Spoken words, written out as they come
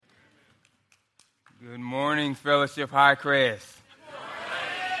Good morning, Fellowship Highcrest.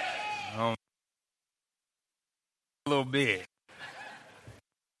 A little bit.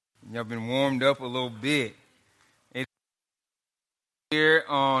 Y'all been warmed up a little bit. It's here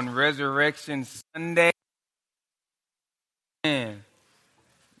on Resurrection Sunday. And,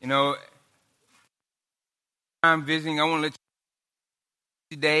 I'm visiting. I want to let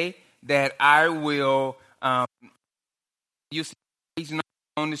you know today that I will you see page numbers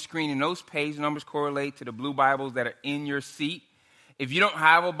on the screen, and those page numbers correlate to the blue Bibles that are in your seat. If you don't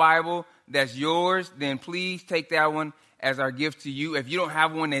have a Bible that's yours, then please take that one as our gift to you. If you don't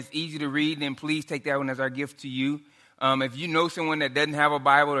have one that's easy to read, then please take that one as our gift to you. If you know someone that doesn't have a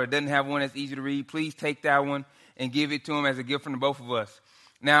Bible or doesn't have one that's easy to read, please take that one and give it to them as a gift from the both of us.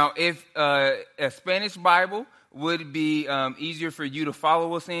 Now, if a Spanish Bible would be easier for you to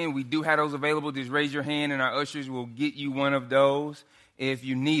follow us in, we do have those available. Just raise your hand and our ushers will get you one of those if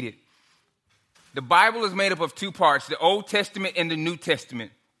you need it. The Bible is made up of two parts, the Old Testament and the New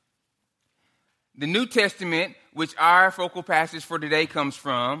Testament. The New Testament, which our focal passage for today comes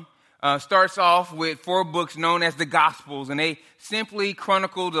from, starts off with 4 books known as the Gospels, and they simply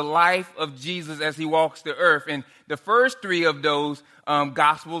chronicle the life of Jesus as he walks the earth. And the first 3 of those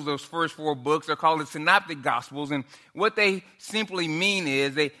Gospels, those first 4 books, are called the Synoptic Gospels. And what they simply mean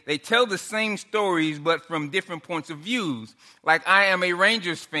is they tell the same stories, but from different points of views. Like, I am a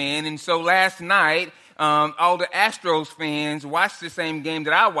Rangers fan, and so last night, all the Astros fans watched the same game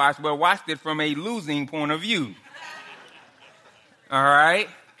that I watched, but watched it from a losing point of view. All right?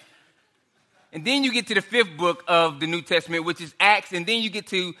 And then you get to the 5th book of the New Testament, which is Acts. And then you get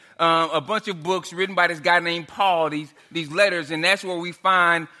to a bunch of books written by this guy named Paul, these letters. And that's where we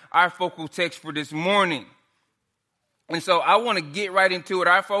find our focal text for this morning. And so I want to get right into it.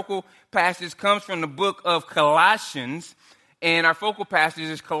 Our focal passage comes from the book of Colossians. And our focal passage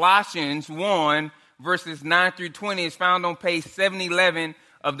is Colossians 1, verses 9 through 20. It's found on page 711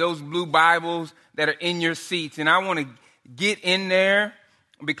 of those blue Bibles that are in your seats. And I want to get in there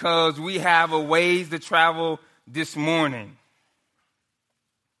because we have a ways to travel this morning.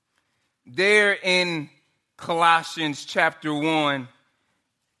 There in Colossians chapter 1,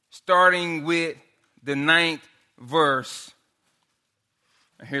 starting with the 9th verse.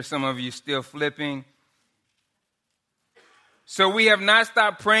 I hear some of you still flipping. So we have not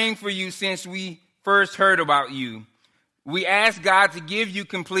stopped praying for you since we first heard about you. We ask God to give you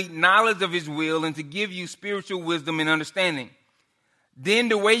complete knowledge of his will and to give you spiritual wisdom and understanding. Then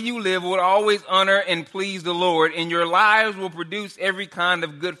the way you live will always honor and please the Lord, and your lives will produce every kind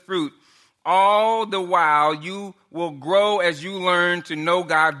of good fruit. All the while, you will grow as you learn to know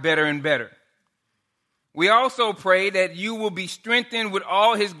God better and better. We also pray that you will be strengthened with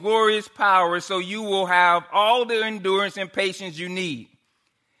all his glorious power so you will have all the endurance and patience you need.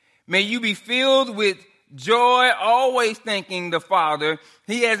 May you be filled with joy, always thanking the Father.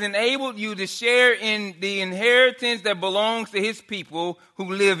 He has enabled you to share in the inheritance that belongs to his people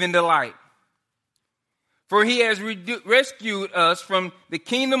who live in the light. For he has rescued us from the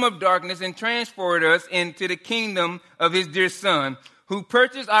kingdom of darkness and transferred us into the kingdom of his dear Son, who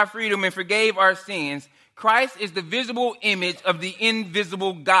purchased our freedom and forgave our sins. Christ is the visible image of the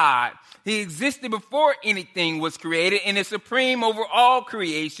invisible God. He existed before anything was created and is supreme over all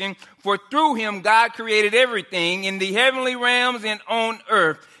creation. For through him, God created everything in the heavenly realms and on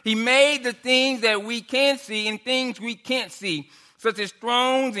earth. He made the things that we can see and things we can't see, such as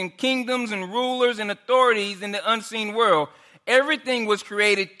thrones and kingdoms and rulers and authorities in the unseen world. Everything was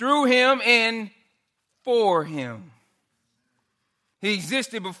created through him and for him. He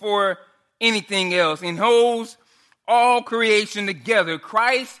existed before anything else and holds all creation together.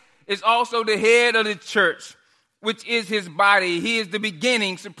 Christ is also the head of the church, which is his body. He is the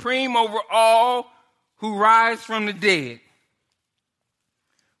beginning, supreme over all who rise from the dead.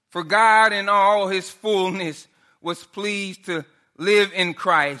 For God in all his fullness was pleased to live in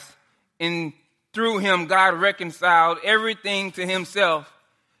Christ, and through him God reconciled everything to himself.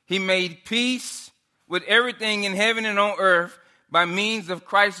 He made peace with everything in heaven and on earth by means of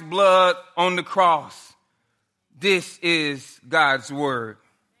Christ's blood on the cross. This is God's word.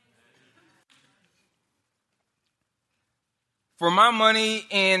 For my money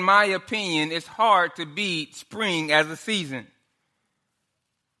and my opinion, it's hard to beat spring as a season.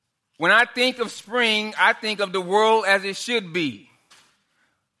 When I think of spring, I think of the world as it should be,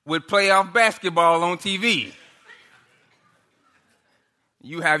 with playoff basketball on TV.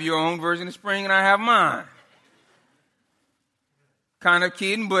 You have your own version of spring and I have mine. Kind of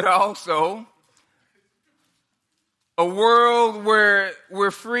kidding, but also a world where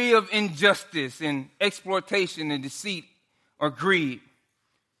we're free of injustice and exploitation and deceit or greed.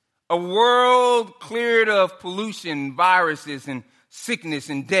 A world cleared of pollution, viruses, and sickness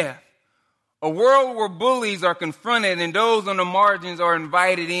and death. A world where bullies are confronted and those on the margins are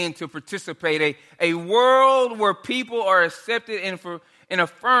invited in to participate. A world where people are accepted and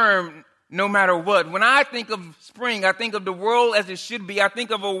affirmed no matter what. When I think of spring, I think of the world as it should be. I think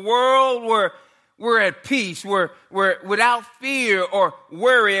of a world where we're at peace, where without fear or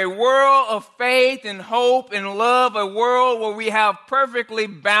worry, a world of faith and hope and love, a world where we have perfectly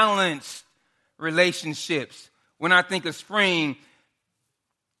balanced relationships. When I think of spring,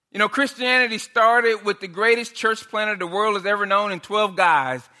 you know, Christianity started with the greatest church planter the world has ever known in 12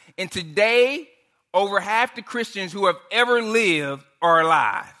 guys. And today, over half the Christians who have ever lived are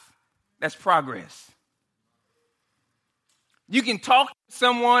alive. That's progress. You can talk to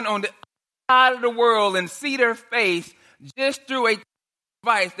someone on the side of the world and see their face just through a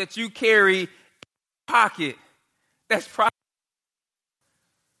device that you carry in your pocket. That's progress.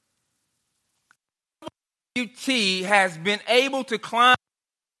 UT has been able to climb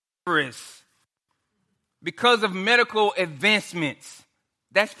Everest because of medical advancements.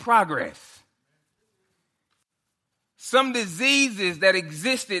 That's progress. Some diseases that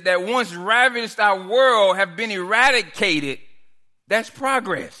existed that once ravaged our world have been eradicated. That's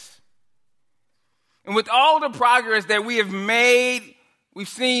progress. And with all the progress that we have made, we've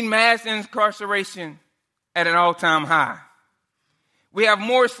seen mass incarceration at an all-time high. We have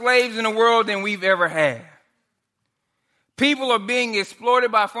more slaves in the world than we've ever had. People are being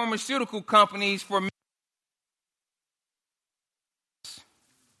exploited by pharmaceutical companies for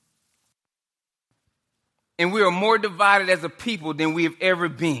and we are more divided as a people than we have ever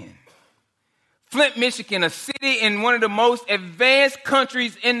been. Flint, Michigan, a city in one of the most advanced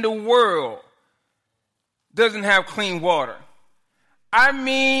countries in the world, doesn't have clean water. I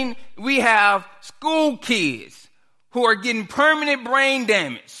mean, we have school kids who are getting permanent brain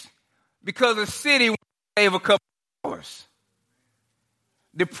damage because a city won't save a couple of hours.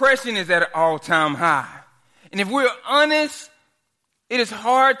 Depression is at an all-time high. And if we're honest, it is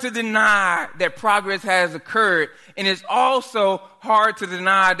hard to deny that progress has occurred, and it's also hard to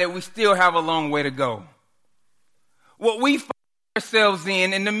deny that we still have a long way to go. What we find ourselves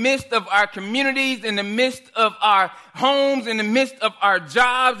in the midst of our communities, in the midst of our homes, in the midst of our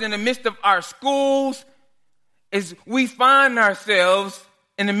jobs, in the midst of our schools, is we find ourselves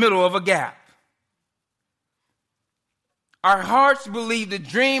in the middle of a gap. Our hearts believe the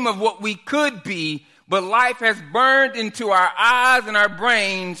dream of what we could be, but life has burned into our eyes and our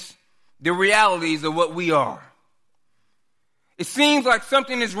brains the realities of what we are. It seems like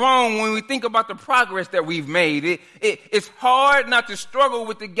something is wrong when we think about the progress that we've made. It's hard not to struggle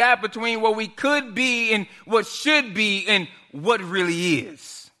with the gap between what we could be and what should be and what really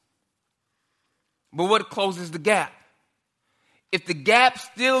is. But what closes the gap? If the gap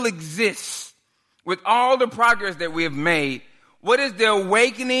still exists with all the progress that we have made, what is the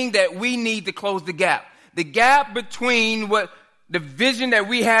awakening that we need to close the gap? The gap between what the vision that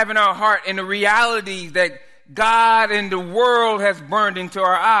we have in our heart and the realities that God and the world has burned into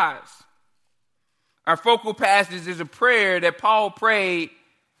our eyes. Our focal passage is a prayer that Paul prayed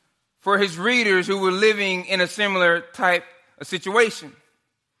for his readers who were living in a similar type of situation.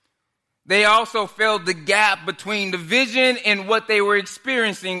 They also felt the gap between the vision and what they were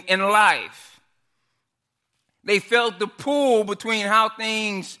experiencing in life. They felt the pull between how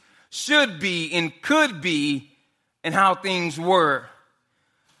things should be and could be and how things were.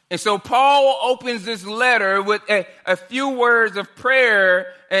 And so Paul opens this letter with a few words of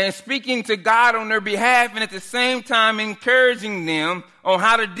prayer and speaking to God on their behalf, and at the same time encouraging them on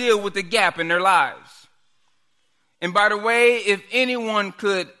how to deal with the gap in their lives. And by the way, if anyone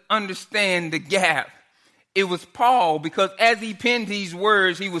could understand the gap, it was Paul, because as he penned these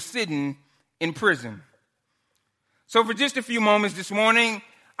words, he was sitting in prison. So for just a few moments this morning,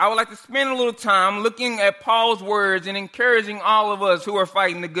 I would like to spend a little time looking at Paul's words and encouraging all of us who are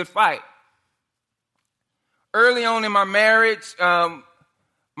fighting the good fight. Early on in my marriage,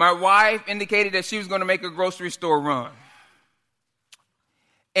 my wife indicated that she was going to make a grocery store run.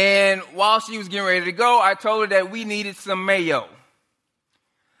 And while she was getting ready to go, I told her that we needed some mayo.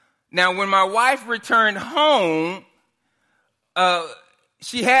 Now, when my wife returned home,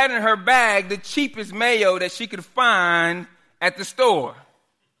 she had in her bag the cheapest mayo that she could find at the store.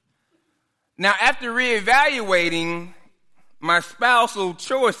 Now, after reevaluating my spousal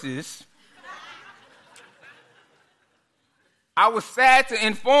choices, I was sad to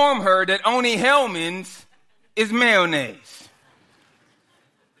inform her that only Hellmann's is mayonnaise.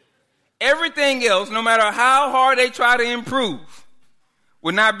 Everything else, no matter how hard they try to improve,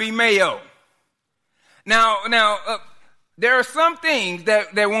 would not be mayo. Now, There are some things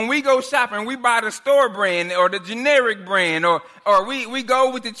that when we go shopping, we buy the store brand or the generic brand, or we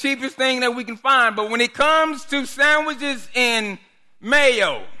go with the cheapest thing that we can find. But when it comes to sandwiches and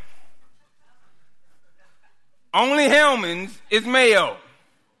mayo, only Hellman's is mayo.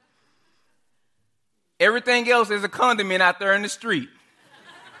 Everything else is a condiment out there in the street.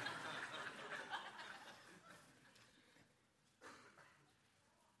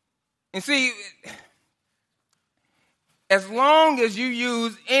 And see, as long as you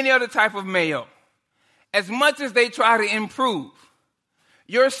use any other type of mayo, as much as they try to improve,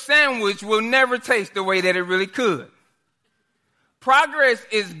 your sandwich will never taste the way that it really could. Progress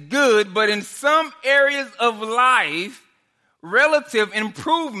is good, but in some areas of life, relative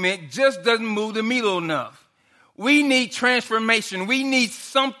improvement just doesn't move the needle enough. We need transformation. We need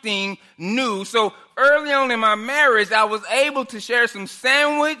something new. So early on in my marriage, I was able to share some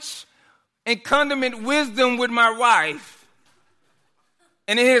sandwich and condiment wisdom with my wife.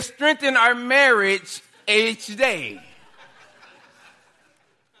 And it has strengthened our marriage each day.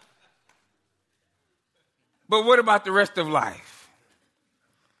 But what about the rest of life?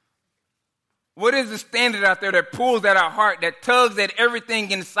 What is the standard out there that pulls at our heart, that tugs at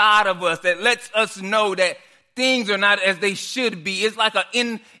everything inside of us, that lets us know that things are not as they should be? It's like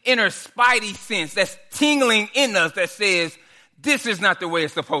an inner spidey sense that's tingling in us that says, this is not the way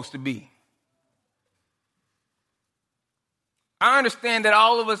it's supposed to be. I understand that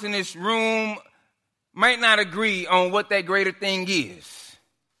all of us in this room might not agree on what that greater thing is.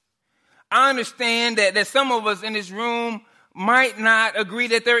 I understand that some of us in this room might not agree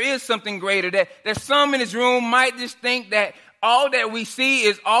that there is something greater, that some in this room might just think that all that we see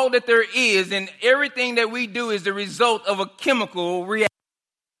is all that there is, and everything that we do is the result of a chemical reaction.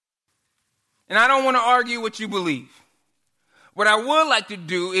 And I don't want to argue what you believe. What I would like to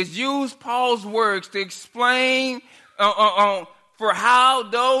do is use Paul's words to explain for how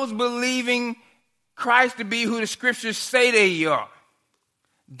those believing Christ to be who the scriptures say they are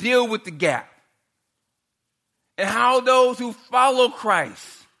deal with the gap. And how those who follow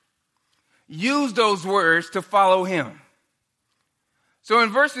Christ use those words to follow him. So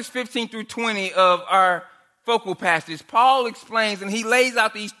in verses 15 through 20 of our focal passage, Paul explains and he lays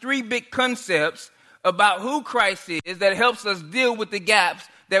out these three big concepts about who Christ is that helps us deal with the gaps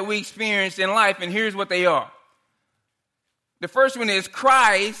that we experience in life. And here's what they are. The first one is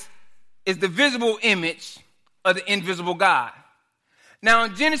Christ is the visible image of the invisible God. Now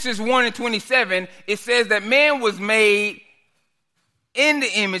in Genesis 1:27, it says that man was made in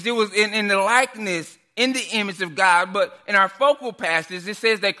the image. It was in the likeness, in the image of God. But in our focal passage, it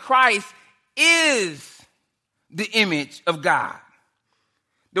says that Christ is the image of God.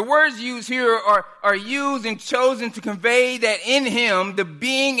 The words used here are used and chosen to convey that in him, the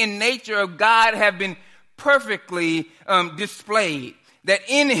being and nature of God have been perfectly displayed. That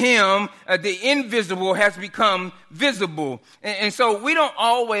in him, the invisible has become visible. And so we don't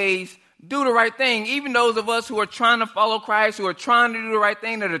always do the right thing. Even those of us who are trying to follow Christ, who are trying to do the right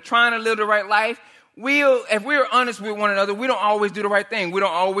thing, that are trying to live the right life, if we're honest with one another, we don't always do the right thing. We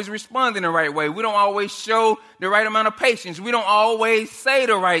don't always respond in the right way. We don't always show the right amount of patience. We don't always say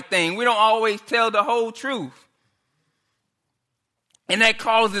the right thing. We don't always tell the whole truth. And that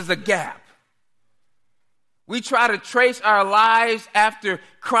causes a gap. We try to trace our lives after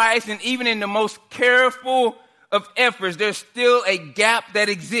Christ, and even in the most careful of efforts, there's still a gap that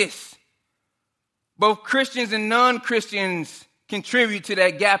exists. Both Christians and non-Christians contribute to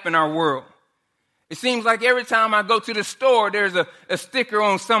that gap in our world. It seems like every time I go to the store, there's a sticker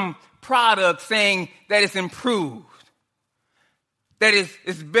on some product saying that it's improved, that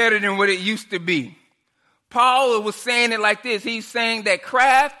it's better than what it used to be. Paul was saying it like this. He's saying that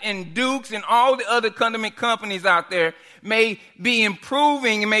Kraft and Dukes and all the other condiment companies out there may be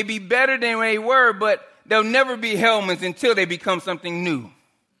improving and may be better than they were, but they'll never be Hellman's until they become something new.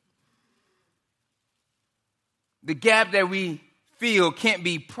 The gap that we feel can't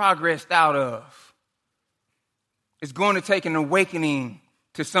be progressed out of. It's going to take an awakening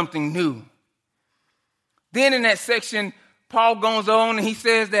to something new. Then in that section, Paul goes on and he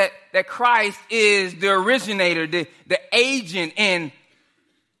says that Christ is the originator, the agent, and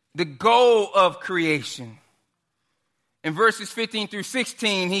the goal of creation. In verses 15 through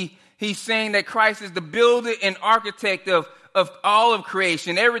 16, he's saying that Christ is the builder and architect of all of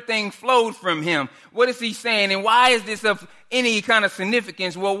creation. Everything flowed from him. What is he saying? And why is this of any kind of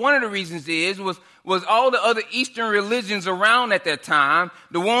significance? Well, one of the reasons was all the other Eastern religions around at that time,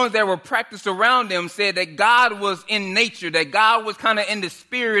 the ones that were practiced around them, said that God was in nature, that God was kind of in the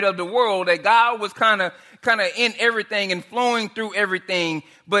spirit of the world, that God was kind of in everything and flowing through everything.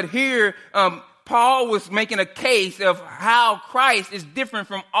 But here, Paul was making a case of how Christ is different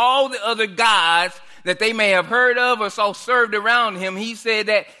from all the other gods that they may have heard of or saw served around him. He said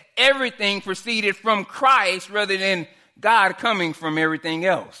that everything proceeded from Christ rather than God coming from everything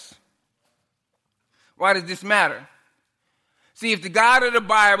else. Why does this matter? See, if the God of the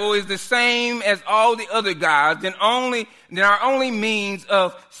Bible is the same as all the other gods, then our only means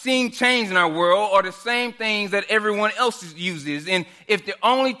of seeing change in our world are the same things that everyone else uses. And if the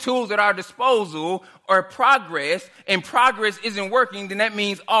only tools at our disposal are progress, and progress isn't working, then that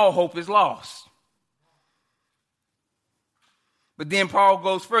means all hope is lost. But then Paul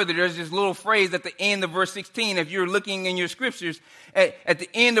goes further. There's this little phrase at the end of verse 16. If you're looking in your scriptures, at the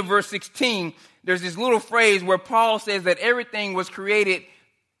end of verse 16, there's this little phrase where Paul says that everything was created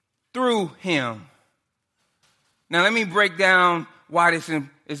through him. Now, let me break down why this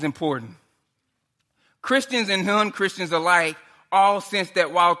is important. Christians and non-Christians alike all sense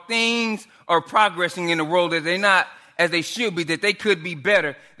that while things are progressing in the world, that they're not as they should be, that they could be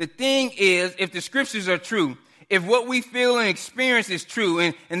better. The thing is, if the scriptures are true, if what we feel and experience is true,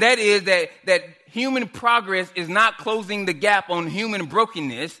 and that is that human progress is not closing the gap on human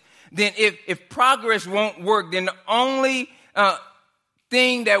brokenness, then if progress won't work, then the only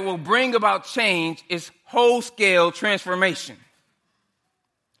thing that will bring about change is whole-scale transformation.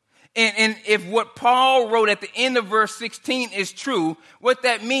 And if what Paul wrote at the end of verse 16 is true, what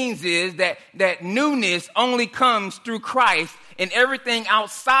that means is that newness only comes through Christ, and everything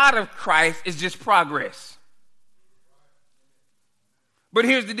outside of Christ is just progress. But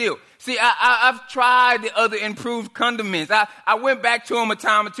here's the deal. See, I've tried the other improved condiments. I went back to them a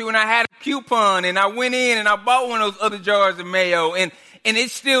time or two, and I had a coupon, and I went in and I bought one of those other jars of mayo, and it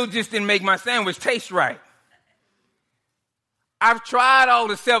still just didn't make my sandwich taste right. I've tried all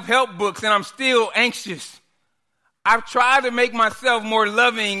the self-help books, and I'm still anxious. I've tried to make myself more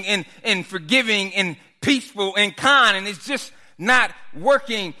loving and forgiving and peaceful and kind, and it's just not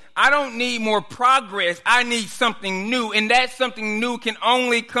working. I don't need more progress. I need something new. And that something new can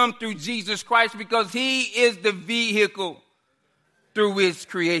only come through Jesus Christ, because he is the vehicle through which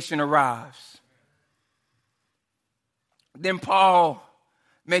creation arrives. Then Paul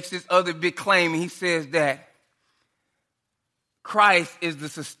makes this other big claim. He says that Christ is the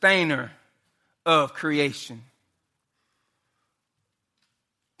sustainer of creation.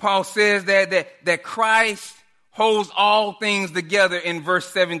 Paul says that Christ holds all things together in verse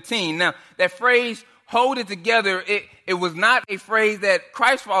 17. Now, that phrase, hold it together, it was not a phrase that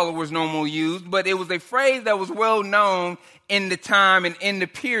Christ followers normally used, but it was a phrase that was well known in the time and in the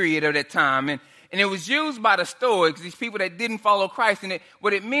period of that time. And it was used by the Stoics, these people that didn't follow Christ. And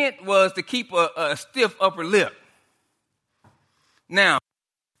what it meant was to keep a stiff upper lip. Now,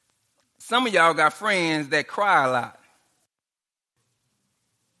 some of y'all got friends that cry a lot.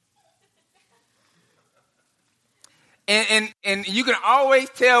 And you can always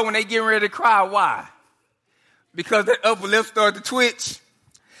tell when they get ready to cry. Why? Because their upper lip starts to twitch,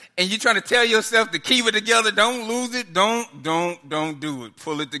 and you're trying to tell yourself to keep it together. Don't lose it. Don't do it.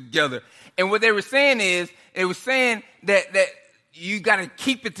 Pull it together. And what they were saying is, it was saying that you got to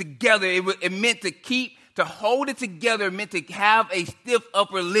keep it together. It meant to hold it together. It meant to have a stiff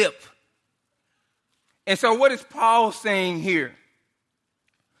upper lip. And so what is Paul saying here?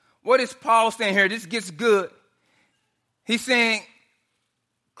 What is Paul saying here? This gets good. He's saying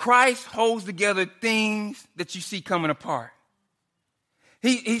Christ holds together things that you see coming apart.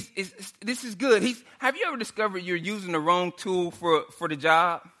 This is good. Have you ever discovered you're using the wrong tool for the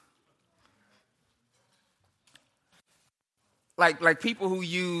job? Like people who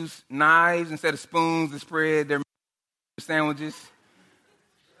use knives instead of spoons to spread their sandwiches.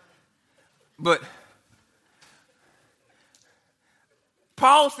 But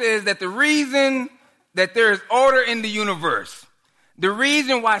Paul says that the reason that there is order in the universe, the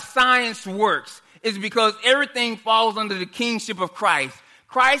reason why science works, is because everything falls under the kingship of Christ.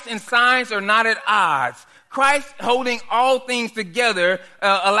 Christ and science are not at odds. Christ holding all things together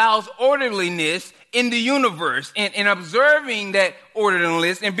allows orderliness in the universe. And observing that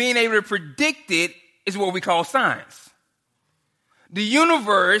orderliness and being able to predict it is what we call science. The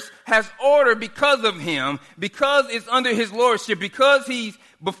universe has order because of him, because it's under his lordship, because he's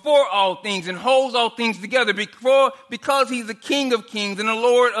before all things and holds all things together, because he's the King of kings and the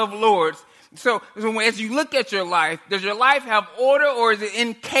Lord of lords. So as you look at your life, does your life have order, or is it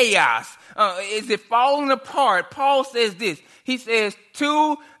in chaos? Is it falling apart? Paul says this. He says,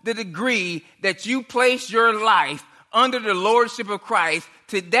 to the degree that you place your life under the lordship of Christ,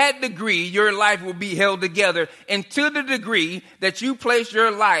 to that degree your life will be held together. And to the degree that you place your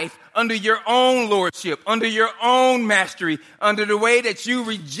life under your own lordship, under your own mastery, under the way that you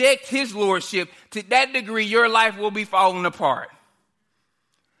reject his lordship, to that degree, your life will be falling apart.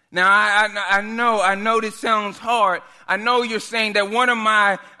 Now, I know this sounds hard. I know you're saying that one of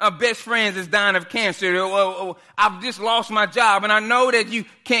my best friends is dying of cancer. I've just lost my job, and I know that you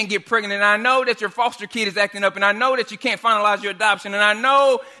can't get pregnant, and I know that your foster kid is acting up, and I know that you can't finalize your adoption, and I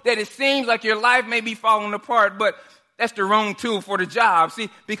know that it seems like your life may be falling apart, but that's the wrong tool for the job. See,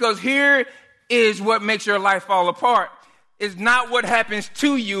 because here is what makes your life fall apart. It's not what happens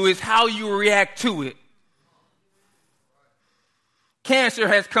to you, it's how you react to it. Cancer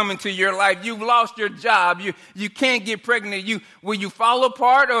has come into your life. You've lost your job. You can't get pregnant. Will you fall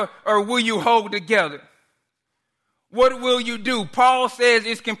apart or will you hold together? What will you do? Paul says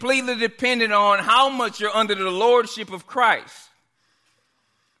it's completely dependent on how much you're under the lordship of Christ.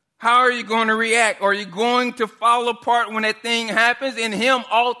 How are you going to react? Are you going to fall apart when that thing happens? In him,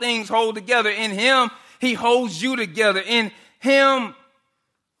 all things hold together. In him, he holds you together. In him,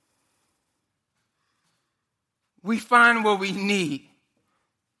 we find what we need.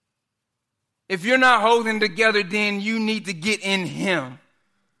 If you're not holding together, then you need to get in him.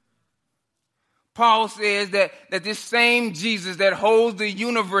 Paul says that this same Jesus that holds the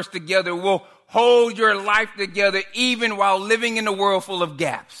universe together will hold your life together even while living in a world full of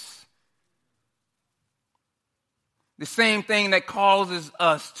gaps. The same thing that causes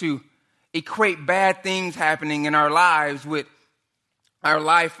us to equate bad things happening in our lives with our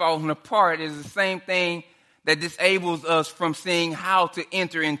life falling apart is the same thing that disables us from seeing how to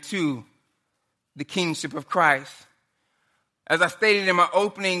enter into the kingship of Christ. As I stated in my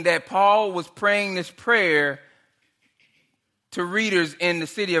opening, that Paul was praying this prayer to readers in the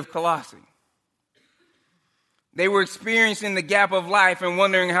city of Colossae. They were experiencing the gap of life and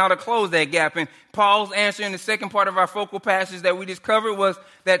wondering how to close that gap. And Paul's answer in the second part of our focal passage that we just covered was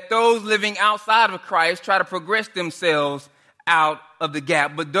that those living outside of Christ try to progress themselves out of the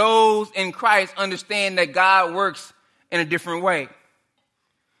gap. But those in Christ understand that God works in a different way.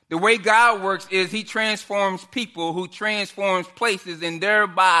 The way God works is he transforms people, who transforms places, and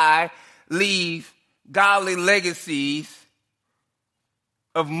thereby leave godly legacies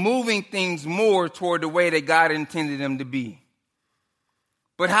of moving things more toward the way that God intended them to be.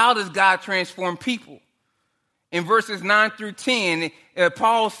 But how does God transform people? In verses 9 through 10,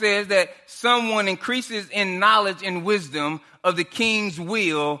 Paul says that someone increases in knowledge and wisdom of the king's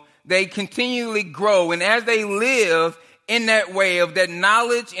will. They continually grow, and as they live in that way of that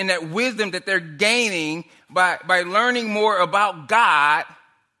knowledge and that wisdom that they're gaining by learning more about God,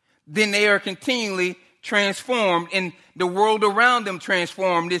 then they are continually transformed and the world around them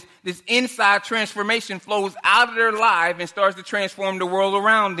transformed. This inside transformation flows out of their life and starts to transform the world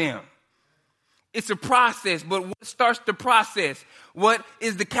around them. It's a process, but what starts the process? What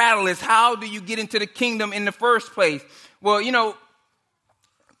is the catalyst? How do you get into the kingdom in the first place? Well,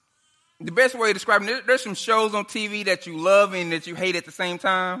 the best way to describe it, there's some shows on TV that you love and that you hate at the same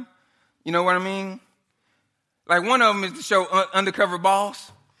time. You know what I mean? Like one of them is the show Undercover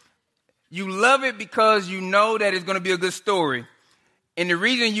Boss. You love it because you know that it's going to be a good story. And the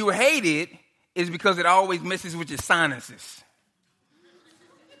reason you hate it is because it always messes with your sinuses.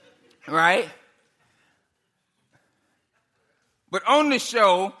 Right? But on the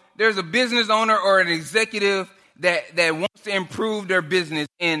show, there's a business owner or an executive that wants to improve their business.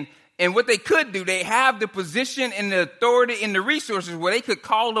 And what they could do, they have the position and the authority and the resources where they could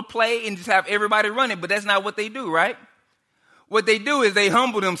call the play and just have everybody run it. But that's not what they do, right? What they do is they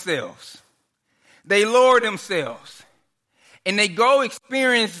humble themselves. They lower themselves. And they go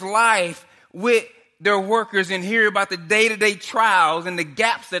experience life with their workers and hear about the day-to-day trials and the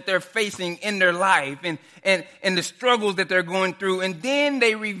gaps that they're facing in their life and the struggles that they're going through. And then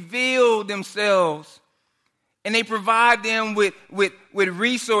they reveal themselves. And they provide them with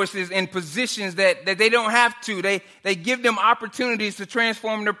resources and positions that they don't have to. They give them opportunities to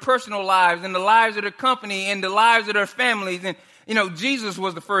transform their personal lives and the lives of their company and the lives of their families. And, Jesus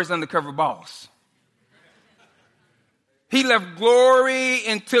was the first undercover boss. He left glory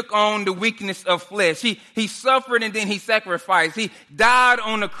and took on the weakness of flesh. He suffered and then he sacrificed. He died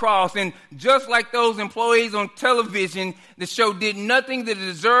on the cross. And just like those employees on television, the show did nothing to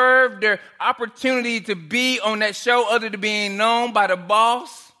deserve their opportunity to be on that show other than being known by the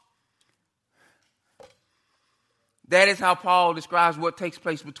boss. That is how Paul describes what takes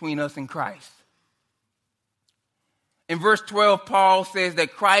place between us and Christ. In verse 12, Paul says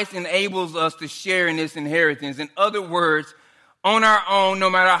that Christ enables us to share in this inheritance. In other words, on our own, no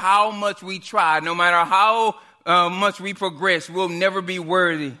matter how much we try, no matter how much we progress, we'll never be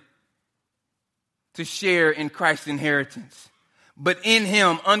worthy to share in Christ's inheritance. but in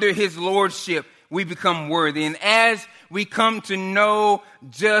him, under his lordship, we become worthy. And as we come to know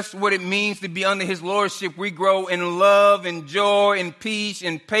just what it means to be under his lordship, we grow in love and joy and peace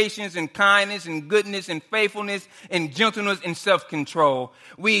and patience and kindness and goodness and faithfulness and gentleness and self-control.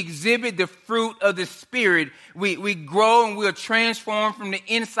 We exhibit the fruit of the Spirit. We grow and we are transformed from the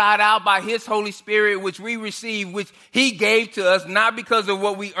inside out by his Holy Spirit, which we receive, which he gave to us, not because of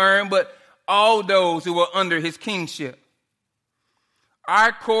what we earn, but all those who are under his kingship.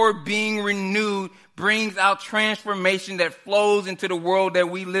 Our core being renewed brings out transformation that flows into the world that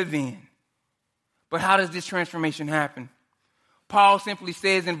we live in. But how does this transformation happen? Paul simply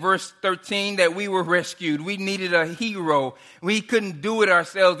says in verse 13 that we were rescued. We needed a hero. We couldn't do it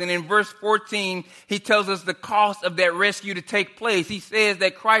ourselves. And in verse 14, he tells us the cost of that rescue to take place. He says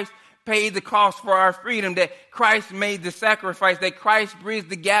that Christ paid the cost for our freedom, that Christ made the sacrifice, that Christ bridged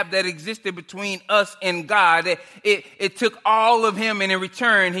the gap that existed between us and God, that it took all of him, and in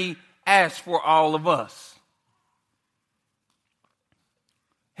return, he asked for all of us.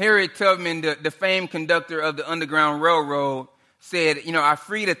 Harriet Tubman, the famed conductor of the Underground Railroad, said, I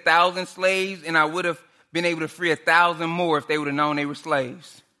freed 1,000 slaves, and I would have been able to free 1,000 more if they would have known they were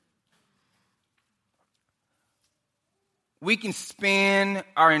slaves. We can spend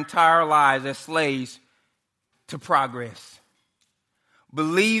our entire lives as slaves to progress,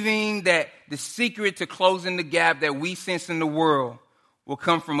 believing that the secret to closing the gap that we sense in the world will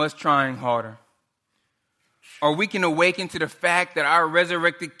come from us trying harder. Or we can awaken to the fact that our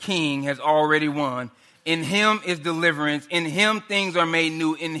resurrected King has already won. In him is deliverance. In him things are made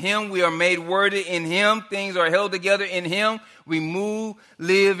new. In him we are made worthy. In him things are held together. In him we move,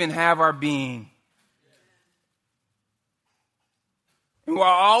 live, and have our being. And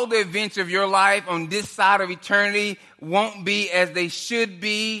while all the events of your life on this side of eternity won't be as they should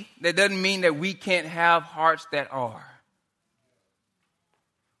be, that doesn't mean that we can't have hearts that are.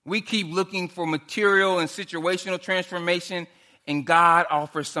 We keep looking for material and situational transformation, and God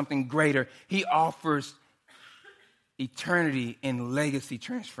offers something greater. He offers eternity and legacy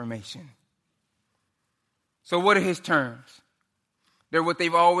transformation. So what are his terms? They're what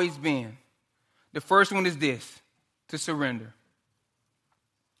they've always been. The first one is this: to surrender.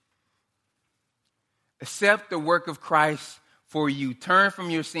 Accept the work of Christ for you. Turn from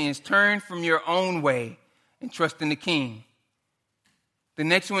your sins. Turn from your own way and trust in the King. The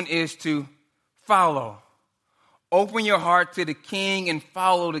next one is to follow. Open your heart to the King and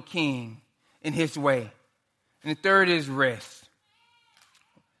follow the King in his way. And the third is rest.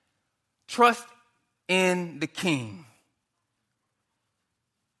 Trust in the King.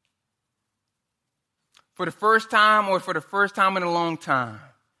 For the first time or for the first time in a long time,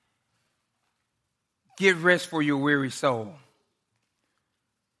 get rest for your weary soul.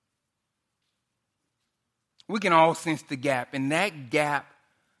 We can all sense the gap, and that gap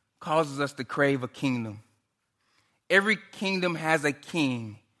causes us to crave a kingdom. Every kingdom has a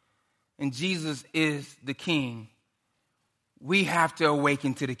king, and Jesus is the king. We have to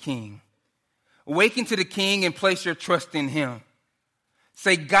awaken to the King. Awaken to the King and place your trust in him.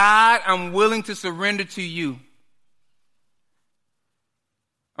 Say, God, I'm willing to surrender to you.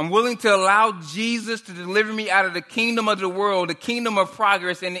 I'm willing to allow Jesus to deliver me out of the kingdom of the world, the kingdom of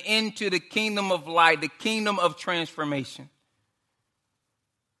progress, and into the kingdom of light, the kingdom of transformation.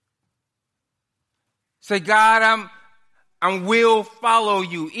 Say, God, I will follow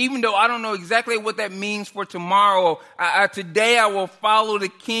you. Even though I don't know exactly what that means for tomorrow, today I will follow the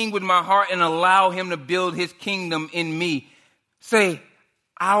King with my heart and allow him to build his kingdom in me. Say,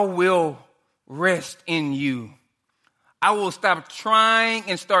 I will rest in you. I will stop trying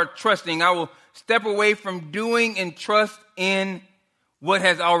and start trusting. I will step away from doing and trust in what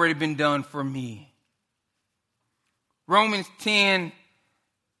has already been done for me. Romans 10,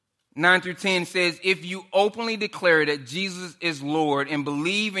 9 through 10 says, if you openly declare that Jesus is Lord and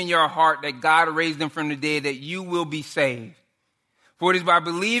believe in your heart that God raised him from the dead, that you will be saved. For it is by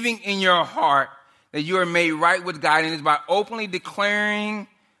believing in your heart that you are made right with God, and it is by openly declaring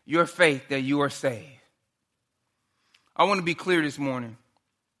your faith that you are saved. I want to be clear this morning.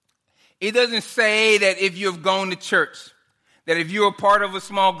 It doesn't say that if you have gone to church, that if you're a part of a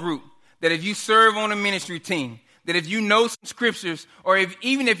small group, that if you serve on a ministry team, that if you know some scriptures, or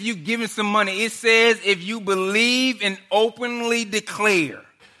even if you've given some money, it says if you believe and openly declare.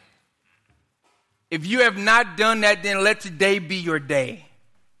 If you have not done that, then let today be your day.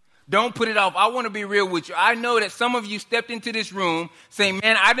 Don't put it off. I want to be real with you. I know that some of you stepped into this room saying,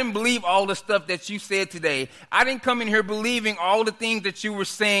 man, I didn't believe all the stuff that you said today. I didn't come in here believing all the things that you were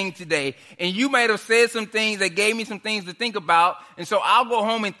saying today. And you might have said some things that gave me some things to think about. And so I'll go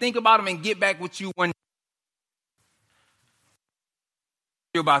home and think about them and get back with you one day.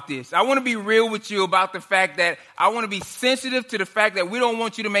 you about this. I want to be real with you about the fact that I want to be sensitive to the fact that we don't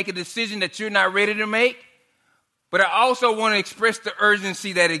want you to make a decision that you're not ready to make. But I also want to express the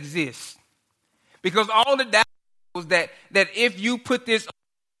urgency that exists. Because all the data shows that if you put this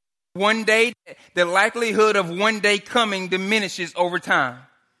one day, the likelihood of one day coming diminishes over time.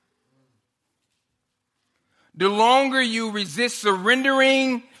 The longer you resist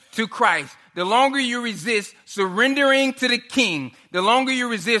surrendering to Christ, the longer you resist surrendering to the King, the longer you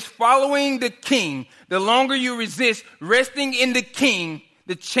resist following the King, the longer you resist resting in the King,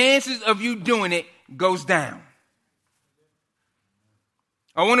 the chances of you doing it goes down.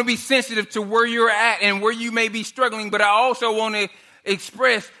 I want to be sensitive to where you're at and where you may be struggling, but I also want to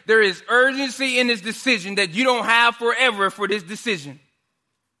express there is urgency in this decision that you don't have forever for this decision.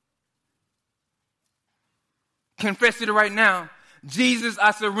 Confess it right now. Jesus,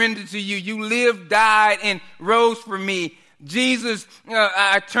 I surrender to you. You lived, died, and rose for me. Jesus,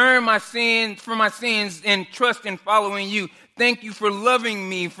 I turn from my sins and trust in following you. Thank you for loving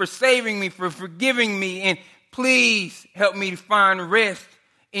me, for saving me, for forgiving me. And please help me to find rest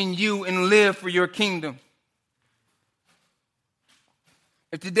in you and live for your kingdom.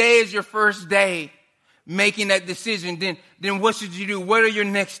 If today is your first day making that decision, then what should you do? What are your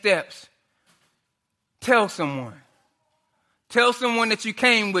next steps? Tell someone. Tell someone that you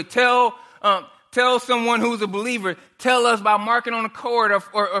came with. Tell someone who's a believer. Tell us by marking on a card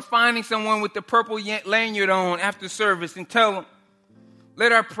or finding someone with the purple lanyard on after service and tell them.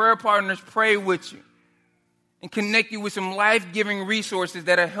 Let our prayer partners pray with you and connect you with some life-giving resources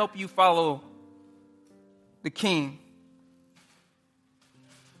that'll help you follow the King.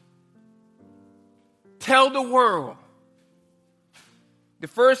 Tell the world. The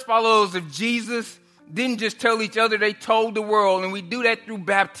first followers of Jesus didn't just tell each other, they told the world, and we do that through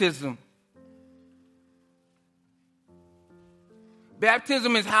baptism.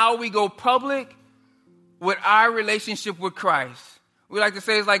 Baptism is how we go public with our relationship with Christ. We like to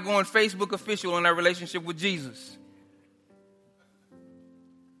say it's like going Facebook official in our relationship with Jesus.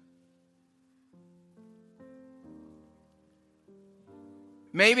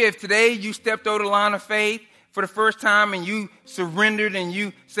 Maybe if today you stepped over the line of faith for the first time and you surrendered and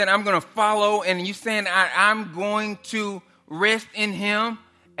you said, I'm going to follow, and you saying, I'm going to rest in him.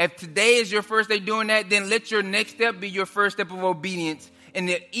 If today is your first day doing that, then let your next step be your first step of obedience and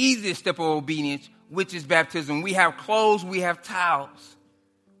the easiest step of obedience, which is baptism. We have clothes, we have towels.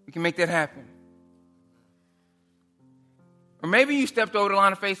 We can make that happen. Or maybe you stepped over the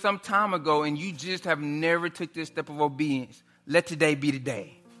line of faith some time ago and you just have never took this step of obedience. Let today be the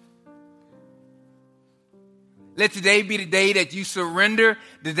day. Let today be the day that you surrender,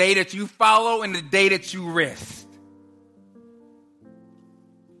 the day that you follow, and the day that you rest.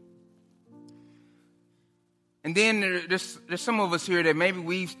 And then there's some of us here that maybe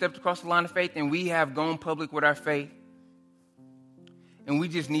we've stepped across the line of faith and we have gone public with our faith. And we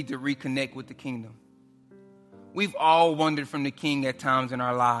just need to reconnect with the kingdom. We've all wandered from the King at times in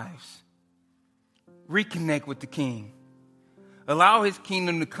our lives. Reconnect with the King. Allow his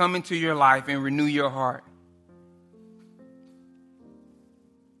kingdom to come into your life and renew your heart.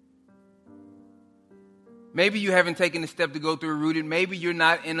 Maybe you haven't taken the step to go through Rooted. Maybe you're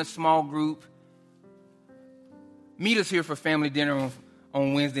not in a small group. Meet us here for family dinner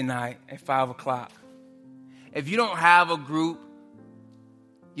on Wednesday night at 5 o'clock. If you don't have a group,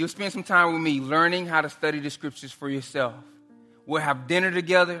 you'll spend some time with me learning how to study the scriptures for yourself. We'll have dinner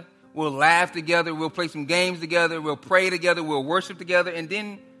together. We'll laugh together. We'll play some games together. We'll pray together. We'll worship together. And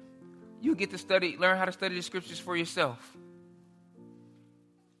then you get to learn how to study the scriptures for yourself.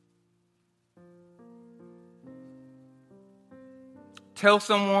 Tell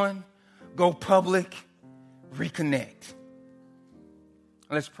someone, go public, reconnect.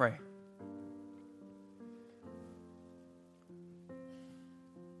 Let's pray.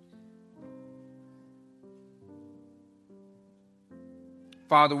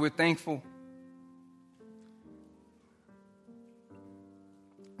 Father, we're thankful.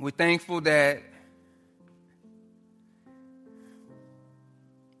 We're thankful that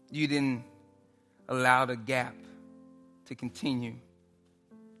you didn't allow the gap to continue.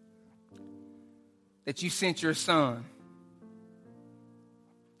 That you sent your son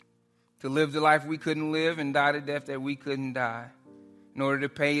to live the life we couldn't live and die the death that we couldn't die in order to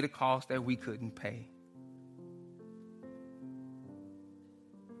pay the cost that we couldn't pay.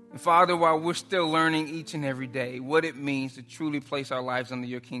 And Father, while we're still learning each and every day what it means to truly place our lives under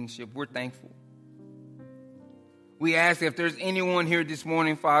your kingship, we're thankful. We ask if there's anyone here this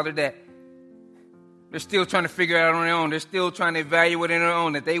morning, Father, that they're still trying to figure it out on their own, they're still trying to evaluate on their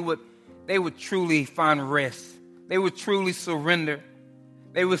own, that they would truly find rest. They would truly surrender.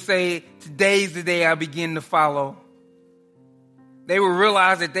 They would say, today's the day I begin to follow. They will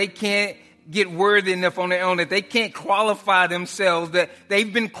realize that they can't get worthy enough on their own, that they can't qualify themselves, that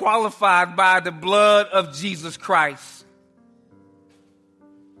they've been qualified by the blood of Jesus Christ.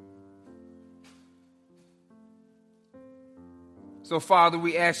 So, Father,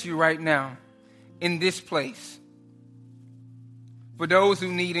 we ask you right now, in this place, for those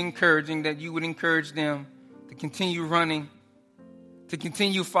who need encouraging, that you would encourage them to continue running, to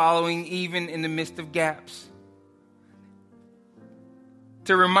continue following even in the midst of gaps.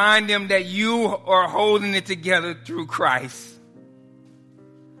 To remind them that you are holding it together through Christ.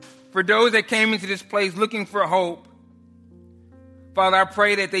 For those that came into this place looking for hope, Father, I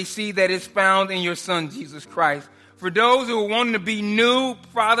pray that they see that it's found in your Son, Jesus Christ. For those who are wanting to be new,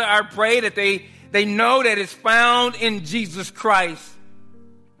 Father, I pray that they know that it's found in Jesus Christ.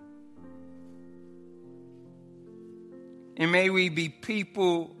 And may we be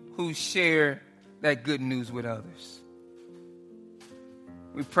people who share that good news with others.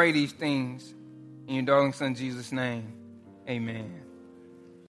 We pray these things in your darling Son, Jesus' name. Amen.